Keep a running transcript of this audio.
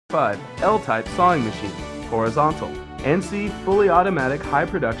5. L-type sawing machine, horizontal. NC fully automatic high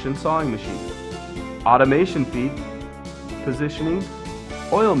production sawing machine. Automation feed, positioning,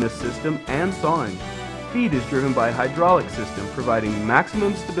 oil mist system, and sawing. Feed is driven by hydraulic system providing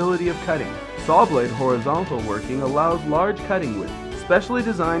maximum stability of cutting. Saw blade horizontal working allows large cutting width. Specially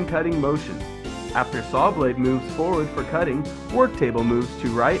designed cutting motion. After saw blade moves forward for cutting, work table moves to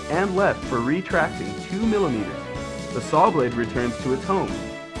right and left for retracting 2 mm. The saw blade returns to its home.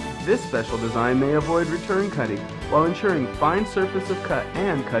 This special design may avoid return cutting while ensuring fine surface of cut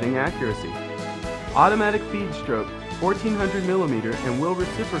and cutting accuracy. Automatic feed stroke 1400 mm and will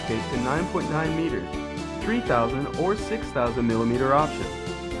reciprocate to 9.9 meters, 3000 or 6000 mm option.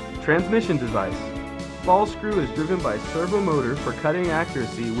 Transmission device. Ball screw is driven by servo motor for cutting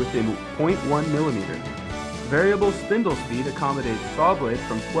accuracy within 0.1 mm. Variable spindle speed accommodates saw blade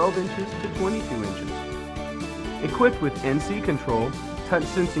from 12 inches to 22 inches. Equipped with NC control, touch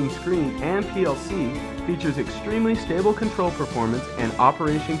sensing screen, and PLC, features extremely stable control performance and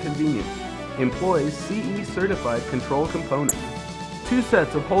operation convenience. Employs CE certified control components. 2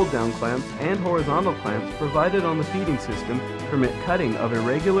 sets of hold-down clamps and horizontal clamps provided on the feeding system permit cutting of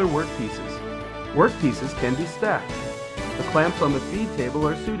irregular workpieces. Workpieces can be stacked. The clamps on the feed table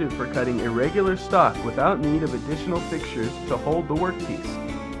are suited for cutting irregular stock without need of additional fixtures to hold the workpiece.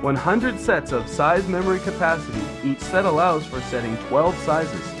 100 sets of size memory capacity. Each set allows for setting 12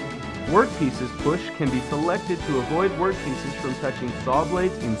 sizes. Workpieces push can be selected to avoid workpieces from touching saw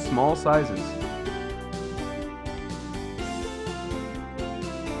blades in small sizes.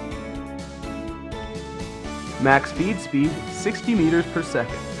 Max feed speed 60 meters per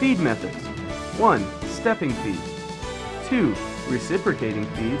second. Feed methods. 1. Stepping feed. 2. Reciprocating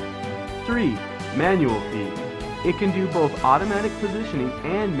feed. 3. Manual feed. It can do both automatic positioning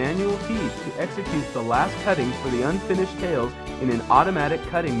and manual feed to execute the last cutting for the unfinished tails in an automatic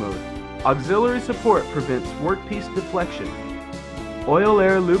cutting mode. Auxiliary support prevents workpiece deflection.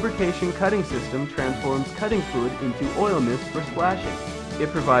 Oil-air lubrication cutting system transforms cutting fluid into oil mist for splashing.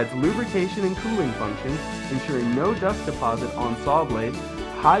 It provides lubrication and cooling functions, ensuring no dust deposit on saw blade,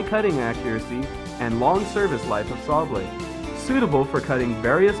 high cutting accuracy, and long service life of saw blade. Suitable for cutting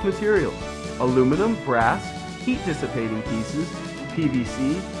various materials: aluminum, brass, heat dissipating pieces,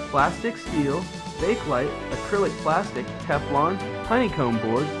 PVC, plastic, steel, bakelite, acrylic plastic, Teflon, honeycomb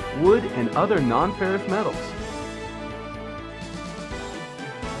board, wood, and other non-ferrous metals.